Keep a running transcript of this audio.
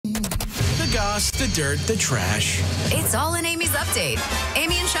goss, the dirt, the trash. It's all in Amy's update.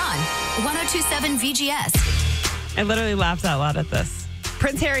 Aimee and Shawn, 102.7 VGS. I literally laughed out loud at this.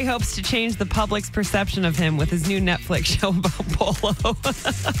 Prince Harry hopes to change the public's perception of him with his new Netflix show about Polo.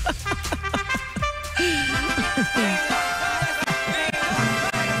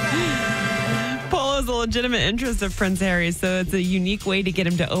 Polo is a legitimate interest of Prince Harry, so it's a unique way to get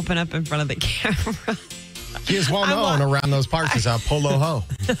him to open up in front of the camera. He is well known around those parts as a Polo ho.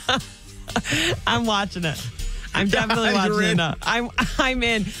 I'm watching it. I'm definitely watching it now. I'm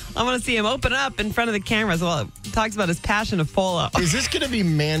in. I want to see him open up in front of the cameras. Well, it talks about his passion of polo. Is this going to be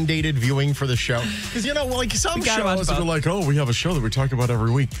mandated viewing for the show? Because, you know, like some shows are like, oh, we have a show that we talk about every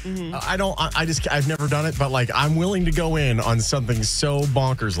week. Mm-hmm. I've never done it, but like I'm willing to go in on something so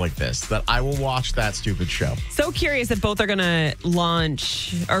bonkers like this that I will watch that stupid show. So curious if both are going to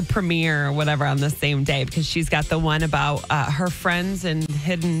launch or premiere or whatever on the same day, because she's got the one about her friends and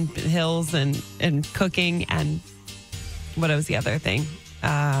hidden hills and cooking and what was the other thing?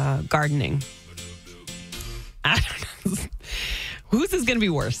 Gardening. I don't know. Whose is going to be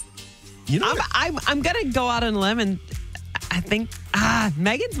worse? You know, I'm going to go out on a limb and I think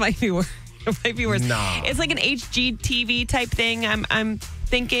Megan's might be worse. It might be worse. No. It's like an HGTV type thing. I'm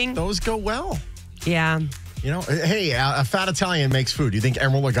thinking those go well. Yeah. You know, hey, a fat Italian makes food. You think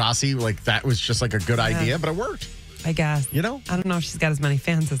Emeril Lagasse, like that was just like a good idea, but it worked. I guess. You know? I don't know if she's got as many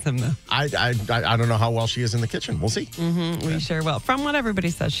fans as him, though. I don't know how well she is in the kitchen. We'll see. Mm-hmm, we sure will. From what everybody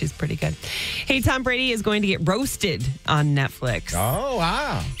says, she's pretty good. Hey, Tom Brady is going to get roasted on Netflix. Oh,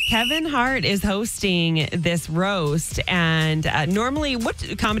 wow. Kevin Hart is hosting this roast. And normally, what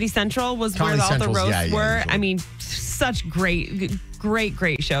Comedy Central was Comedy where all Central's, the roasts were. usually. I mean, such great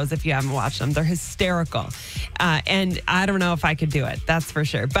shows if you haven't watched them. They're hysterical. And I don't know if I could do it. That's for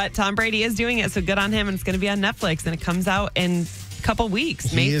sure. But Tom Brady is doing it, so good on him. And it's going to be on Netflix. And it comes out in a couple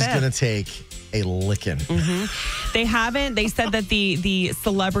weeks. May 5th. He is going to take a licking. Mm-hmm. They said that the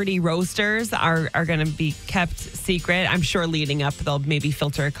celebrity roasters are going to be kept secret. I'm sure leading up, they'll maybe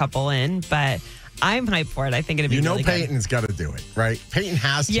filter a couple in. But I'm hyped for it. I think it'll be really good. Peyton's got to do it, right? Peyton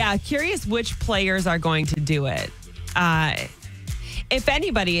has to. Yeah, curious which players are going to do it. If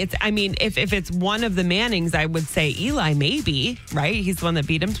anybody, if it's one of the Mannings, I would say Eli, maybe, right? He's the one that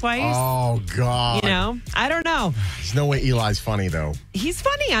beat him twice. Oh, God. You know, I don't know. There's no way Eli's funny, though. He's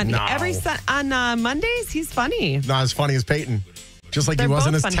funny on Mondays. He's funny. Not as funny as Peyton. Just like They're he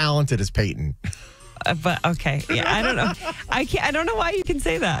wasn't both as funny. talented as Peyton. But okay, yeah, I don't know. I don't know why you can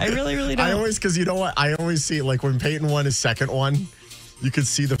say that. I really, really don't. Because you know what? I always see, like, when Peyton won his second one, you could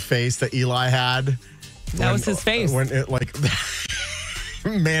see the face that Eli had. That was his face. When it, like...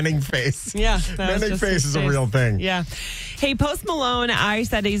 Manning face. Yeah. Manning face is a real thing. Yeah. Hey, Post Malone, I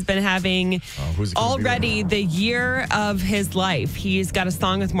said he's been having already the year of his life. He's got a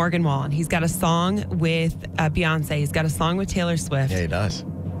song with Morgan Wallen. He's got a song with Beyonce. He's got a song with Taylor Swift. Yeah, he does.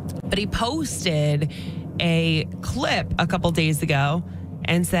 But he posted a clip a couple days ago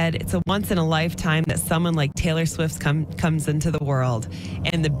and said it's a once in a lifetime that someone like Taylor Swift comes into the world.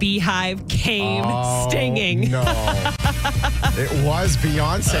 And the BeyHive came stinging. No. It was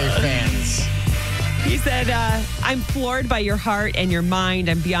Beyonce fans. He said, I'm floored by your heart and your mind.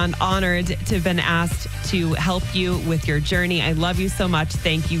 I'm beyond honored to have been asked to help you with your journey. I love you so much.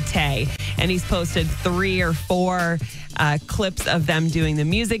 Thank you, Tay. And he's posted 3 or 4 clips of them doing the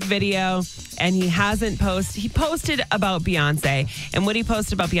music video. And he posted about Beyonce. And what he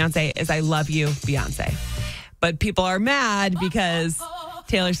posted about Beyonce is, I love you, Beyonce. But people are mad because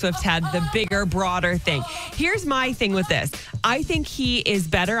Taylor Swift had the bigger, broader thing. Here's my thing with this. I think he is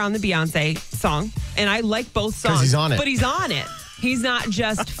better on the Beyonce song. And I like both songs. Because he's on it. But he's on it. He's not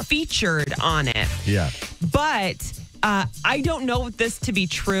just featured on it. Yeah. But I don't know this to be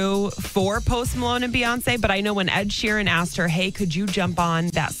true for Post Malone and Beyonce, but I know when Ed Sheeran asked her, hey, could you jump on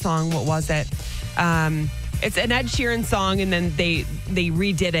that song? What was it? It's an Ed Sheeran song, and then they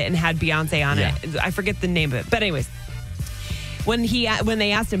redid it and had Beyonce on it. I forget the name of it. But anyways, when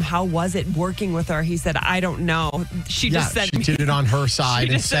they asked him how was it working with her, he said, I don't know. She did it on her side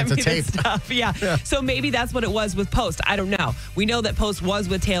and sent a tape. Yeah. So maybe that's what it was with Post. I don't know. We know that Post was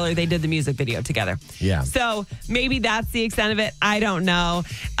with Taylor. They did the music video together. Yeah. So maybe that's the extent of it. I don't know.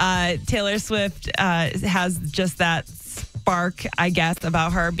 Taylor Swift has just that spark, I guess,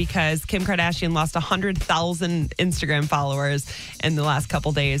 about her because Kim Kardashian lost 100,000 Instagram followers in the last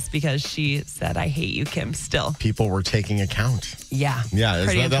couple days because she said, I hate you, Kim, still. People were taking account. Yeah.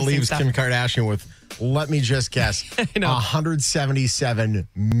 Yeah, that leaves Kim Kardashian with, let me just guess, 177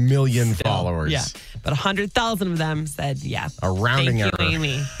 million followers. Yeah, but 100,000 of them said, yeah. A rounding error. Thank you,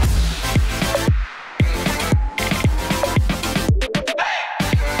 Aimee.